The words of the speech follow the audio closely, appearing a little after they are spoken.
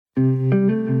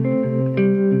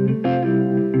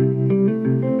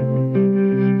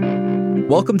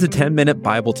Welcome to 10-Minute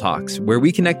Bible Talks, where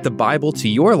we connect the Bible to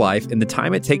your life in the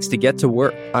time it takes to get to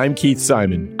work. I'm Keith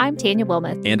Simon. I'm Tanya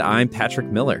Wilmoth. And I'm Patrick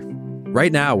Miller.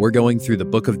 Right now, we're going through the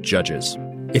book of Judges.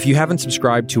 If you haven't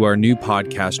subscribed to our new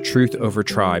podcast, Truth Over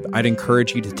Tribe, I'd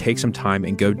encourage you to take some time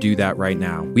and go do that right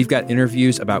now. We've got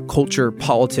interviews about culture,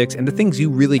 politics, and the things you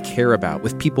really care about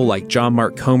with people like John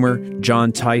Mark Comer,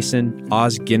 John Tyson,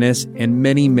 Os Guinness, and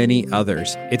many, many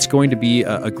others. It's going to be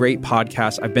a great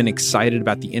podcast. I've been excited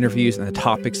about the interviews and the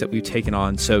topics that we've taken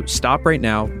on. So stop right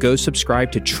now, go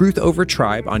subscribe to Truth Over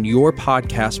Tribe on your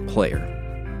podcast player.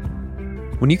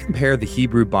 When you compare the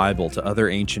Hebrew Bible to other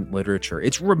ancient literature,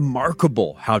 it's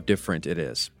remarkable how different it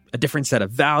is. A different set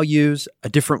of values, a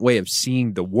different way of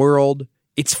seeing the world.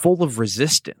 It's full of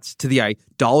resistance to the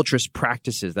idolatrous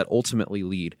practices that ultimately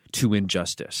lead to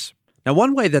injustice. Now,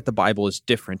 one way that the Bible is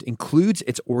different includes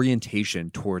its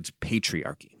orientation towards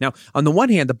patriarchy. Now, on the one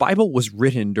hand, the Bible was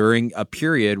written during a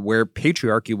period where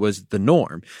patriarchy was the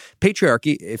norm.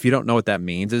 Patriarchy, if you don't know what that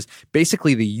means, is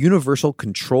basically the universal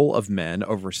control of men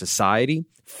over society,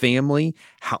 family,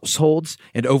 households,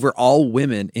 and over all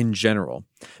women in general.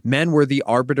 Men were the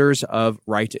arbiters of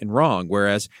right and wrong,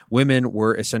 whereas women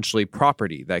were essentially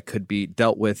property that could be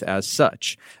dealt with as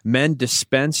such. Men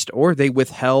dispensed or they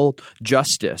withheld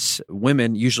justice.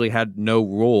 Women usually had no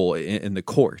role in the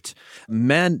court.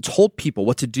 Men told people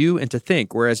what to do and to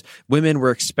think, whereas women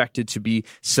were expected to be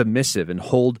submissive and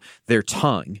hold their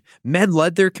tongue. Men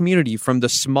led their community from the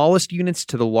smallest units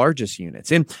to the largest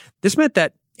units. And this meant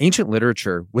that ancient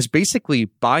literature was basically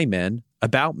by men,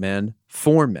 about men,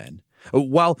 for men.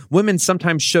 While women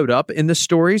sometimes showed up in the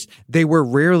stories, they were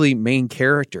rarely main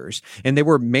characters, and they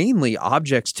were mainly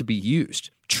objects to be used,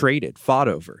 traded, fought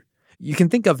over. You can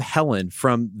think of Helen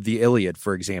from the Iliad,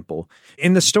 for example.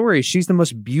 In the story, she's the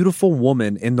most beautiful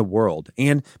woman in the world,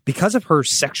 and because of her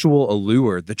sexual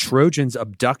allure, the Trojans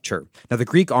abduct her. Now, the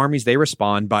Greek armies, they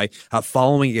respond by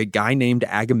following a guy named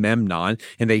Agamemnon,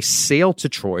 and they sail to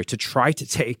Troy to try to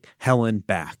take Helen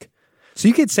back. So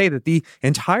you could say that the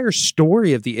entire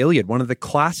story of the Iliad, one of the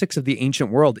classics of the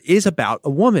ancient world, is about a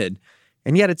woman.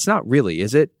 And yet it's not really,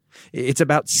 is it? It's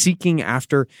about seeking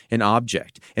after an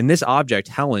object. And this object,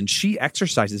 Helen, she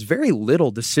exercises very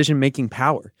little decision-making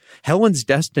power. Helen's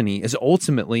destiny is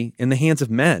ultimately in the hands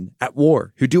of men at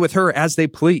war who do with her as they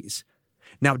please.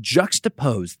 Now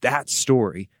juxtapose that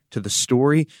story to the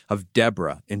story of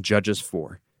Deborah in Judges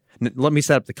 4. Let me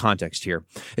set up the context here.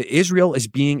 Israel is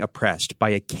being oppressed by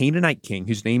a Canaanite king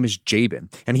whose name is Jabin,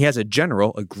 and he has a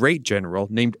general, a great general,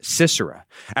 named Sisera.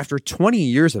 After 20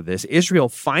 years of this, Israel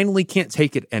finally can't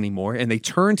take it anymore, and they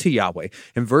turn to Yahweh.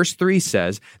 And verse 3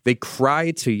 says, they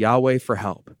cried to Yahweh for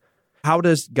help. How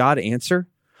does God answer?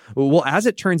 Well, as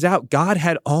it turns out, God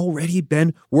had already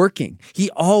been working. He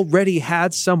already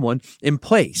had someone in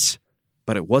place,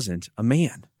 but it wasn't a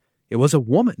man. It was a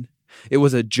woman. It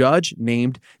was a judge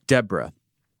named Deborah.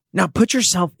 Now put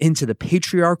yourself into the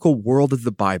patriarchal world of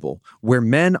the Bible, where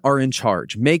men are in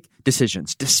charge, make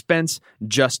decisions, dispense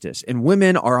justice, and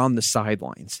women are on the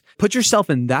sidelines. Put yourself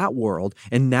in that world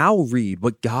and now read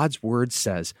what God's word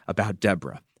says about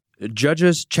Deborah.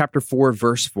 Judges chapter 4,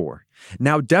 verse 4.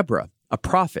 Now Deborah, a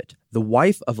prophet, the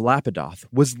wife of Lapidoth,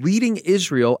 was leading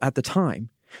Israel at the time.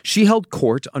 She held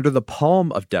court under the palm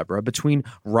of Deborah between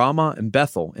Ramah and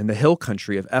Bethel in the hill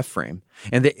country of Ephraim,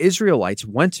 and the Israelites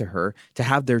went to her to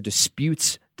have their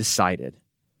disputes decided.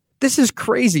 This is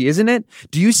crazy, isn't it?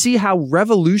 Do you see how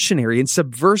revolutionary and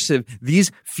subversive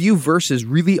these few verses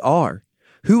really are?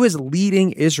 Who is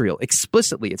leading Israel?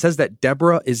 Explicitly, it says that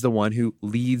Deborah is the one who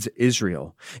leads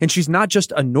Israel. And she's not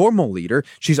just a normal leader,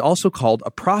 she's also called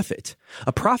a prophet.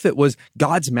 A prophet was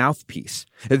God's mouthpiece.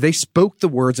 They spoke the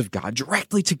words of God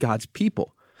directly to God's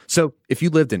people. So if you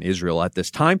lived in Israel at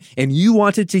this time and you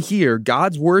wanted to hear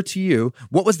God's word to you,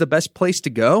 what was the best place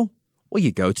to go? Well,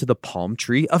 you go to the palm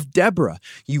tree of Deborah.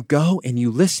 You go and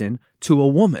you listen to a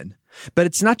woman. But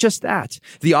it's not just that.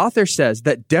 The author says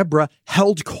that Deborah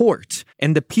held court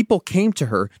and the people came to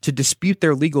her to dispute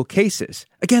their legal cases.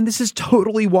 Again, this is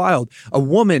totally wild. A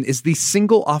woman is the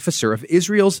single officer of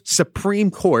Israel's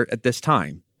Supreme Court at this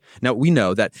time. Now, we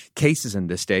know that cases in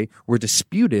this day were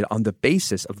disputed on the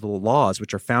basis of the laws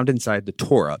which are found inside the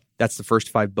Torah. That's the first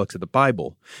 5 books of the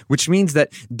Bible, which means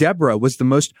that Deborah was the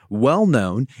most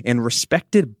well-known and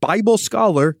respected Bible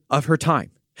scholar of her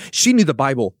time. She knew the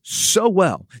Bible so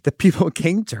well that people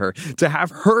came to her to have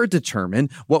her determine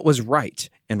what was right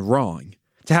and wrong,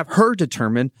 to have her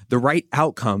determine the right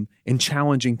outcome in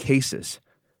challenging cases.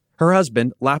 Her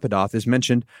husband, Lapidoth, is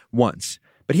mentioned once,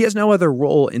 but he has no other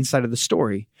role inside of the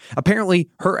story. Apparently,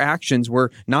 her actions were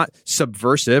not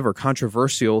subversive or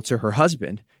controversial to her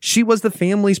husband. She was the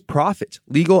family's prophet,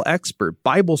 legal expert,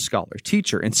 Bible scholar,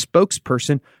 teacher, and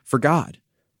spokesperson for God.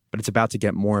 But it's about to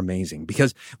get more amazing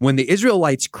because when the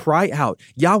Israelites cry out,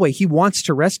 Yahweh, he wants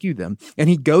to rescue them. And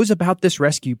he goes about this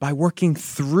rescue by working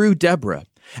through Deborah.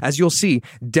 As you'll see,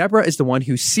 Deborah is the one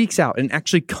who seeks out and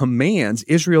actually commands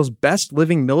Israel's best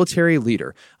living military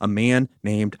leader, a man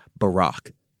named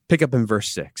Barak. Pick up in verse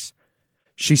 6.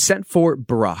 She sent for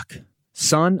Barak,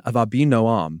 son of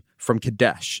Abinoam, from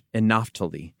Kadesh in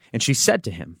Naphtali, and she said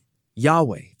to him,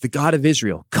 Yahweh, the God of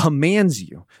Israel, commands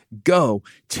you, go,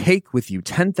 take with you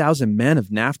 10,000 men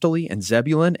of Naphtali and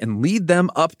Zebulun and lead them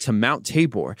up to Mount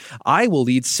Tabor. I will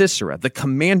lead Sisera, the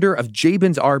commander of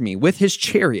Jabin's army, with his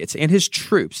chariots and his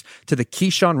troops to the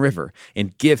Kishon River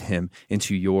and give him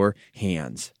into your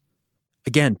hands.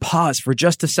 Again, pause for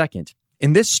just a second.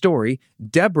 In this story,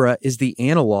 Deborah is the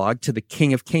analog to the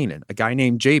king of Canaan, a guy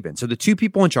named Jabin. So the two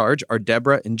people in charge are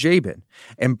Deborah and Jabin.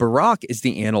 And Barak is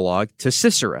the analog to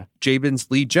Sisera, Jabin's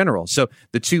lead general. So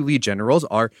the two lead generals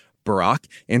are Barak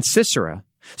and Sisera.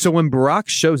 So when Barak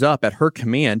shows up at her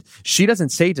command, she doesn't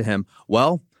say to him,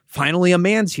 well, finally a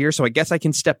man's here, so I guess I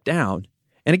can step down.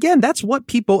 And again, that's what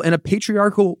people in a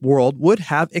patriarchal world would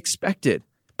have expected.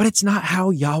 But it's not how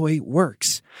Yahweh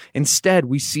works. Instead,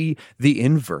 we see the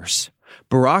inverse.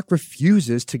 Barak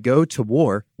refuses to go to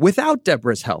war without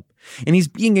Deborah's help. And he's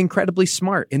being incredibly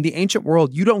smart. In the ancient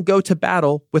world, you don't go to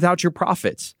battle without your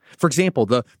prophets. For example,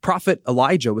 the prophet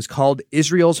Elijah was called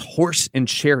Israel's horse and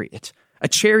chariot. A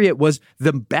chariot was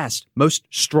the best, most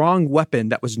strong weapon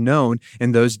that was known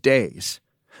in those days.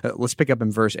 Let's pick up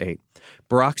in verse 8.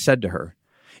 Barak said to her,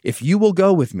 if you will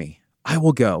go with me, I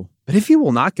will go. But if you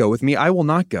will not go with me, I will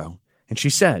not go. And she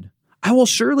said, I will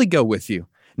surely go with you.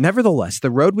 Nevertheless,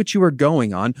 the road which you are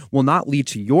going on will not lead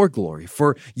to your glory,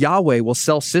 for Yahweh will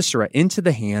sell Sisera into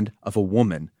the hand of a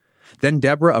woman. Then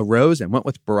Deborah arose and went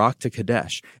with Barak to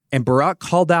Kadesh. And Barak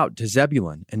called out to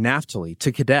Zebulun and Naphtali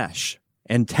to Kadesh.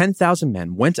 And 10,000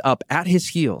 men went up at his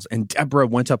heels, and Deborah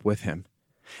went up with him.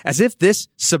 As if this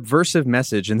subversive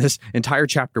message in this entire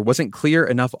chapter wasn't clear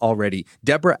enough already,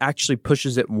 Deborah actually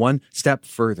pushes it one step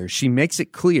further. She makes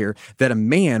it clear that a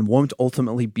man won't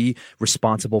ultimately be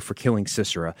responsible for killing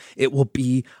Sisera. It will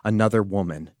be another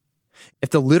woman. If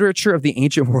the literature of the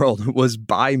ancient world was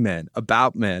by men,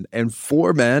 about men, and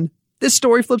for men, this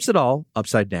story flips it all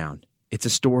upside down. It's a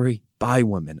story by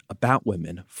women, about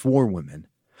women, for women.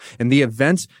 And the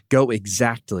events go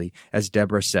exactly as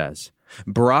Deborah says.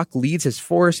 Barak leads his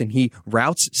force and he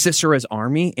routs Sisera's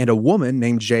army, and a woman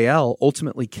named Jael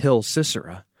ultimately kills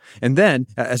Sisera. And then,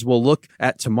 as we'll look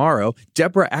at tomorrow,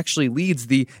 Deborah actually leads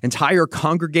the entire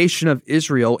congregation of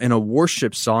Israel in a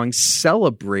worship song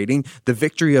celebrating the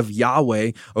victory of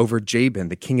Yahweh over Jabin,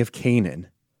 the king of Canaan.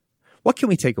 What can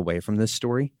we take away from this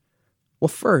story? Well,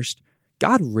 first,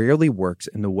 God rarely works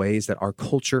in the ways that our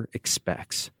culture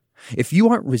expects. If you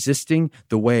aren't resisting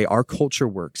the way our culture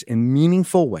works in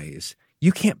meaningful ways,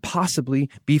 you can't possibly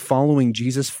be following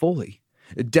Jesus fully.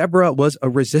 Deborah was a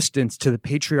resistance to the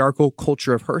patriarchal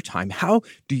culture of her time. How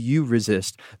do you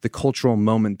resist the cultural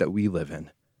moment that we live in?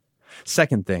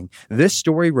 Second thing, this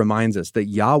story reminds us that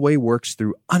Yahweh works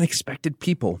through unexpected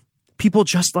people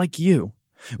just like you.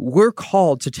 We're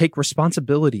called to take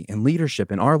responsibility and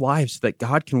leadership in our lives so that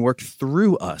God can work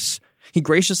through us. He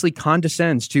graciously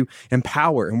condescends to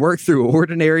empower and work through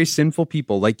ordinary sinful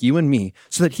people like you and me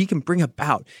so that he can bring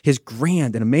about his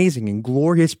grand and amazing and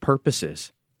glorious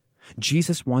purposes.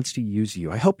 Jesus wants to use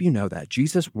you. I hope you know that.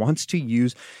 Jesus wants to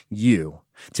use you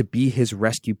to be his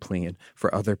rescue plan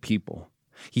for other people.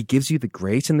 He gives you the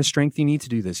grace and the strength you need to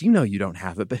do this. You know you don't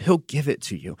have it, but he'll give it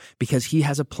to you because he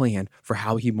has a plan for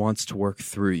how he wants to work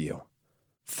through you.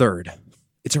 Third,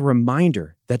 it's a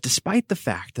reminder that despite the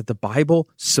fact that the Bible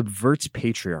subverts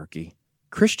patriarchy,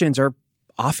 Christians are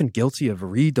often guilty of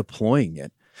redeploying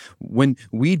it. When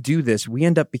we do this, we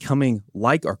end up becoming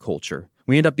like our culture.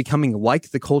 We end up becoming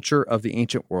like the culture of the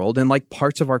ancient world and like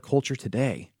parts of our culture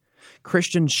today.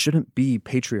 Christians shouldn't be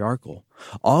patriarchal.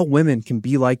 All women can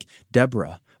be like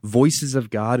Deborah, voices of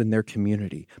God in their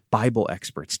community, Bible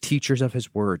experts, teachers of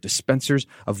his word, dispensers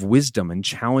of wisdom in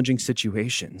challenging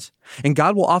situations. And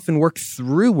God will often work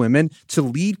through women to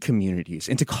lead communities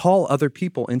and to call other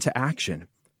people into action.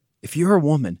 If you're a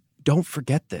woman, don't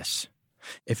forget this.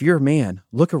 If you're a man,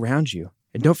 look around you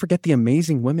and don't forget the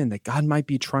amazing women that God might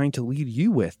be trying to lead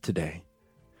you with today.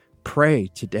 Pray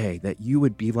today that you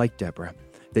would be like Deborah,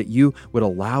 that you would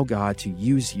allow God to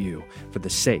use you for the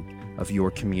sake of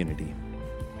your community.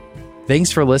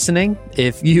 Thanks for listening.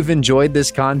 If you've enjoyed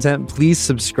this content, please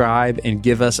subscribe and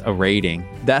give us a rating.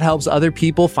 That helps other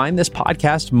people find this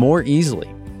podcast more easily.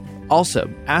 Also,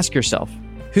 ask yourself,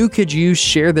 Who could you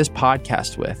share this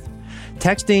podcast with?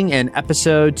 Texting an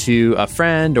episode to a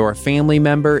friend or a family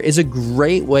member is a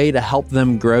great way to help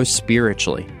them grow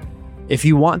spiritually. If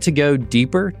you want to go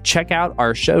deeper, check out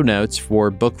our show notes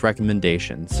for book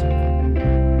recommendations.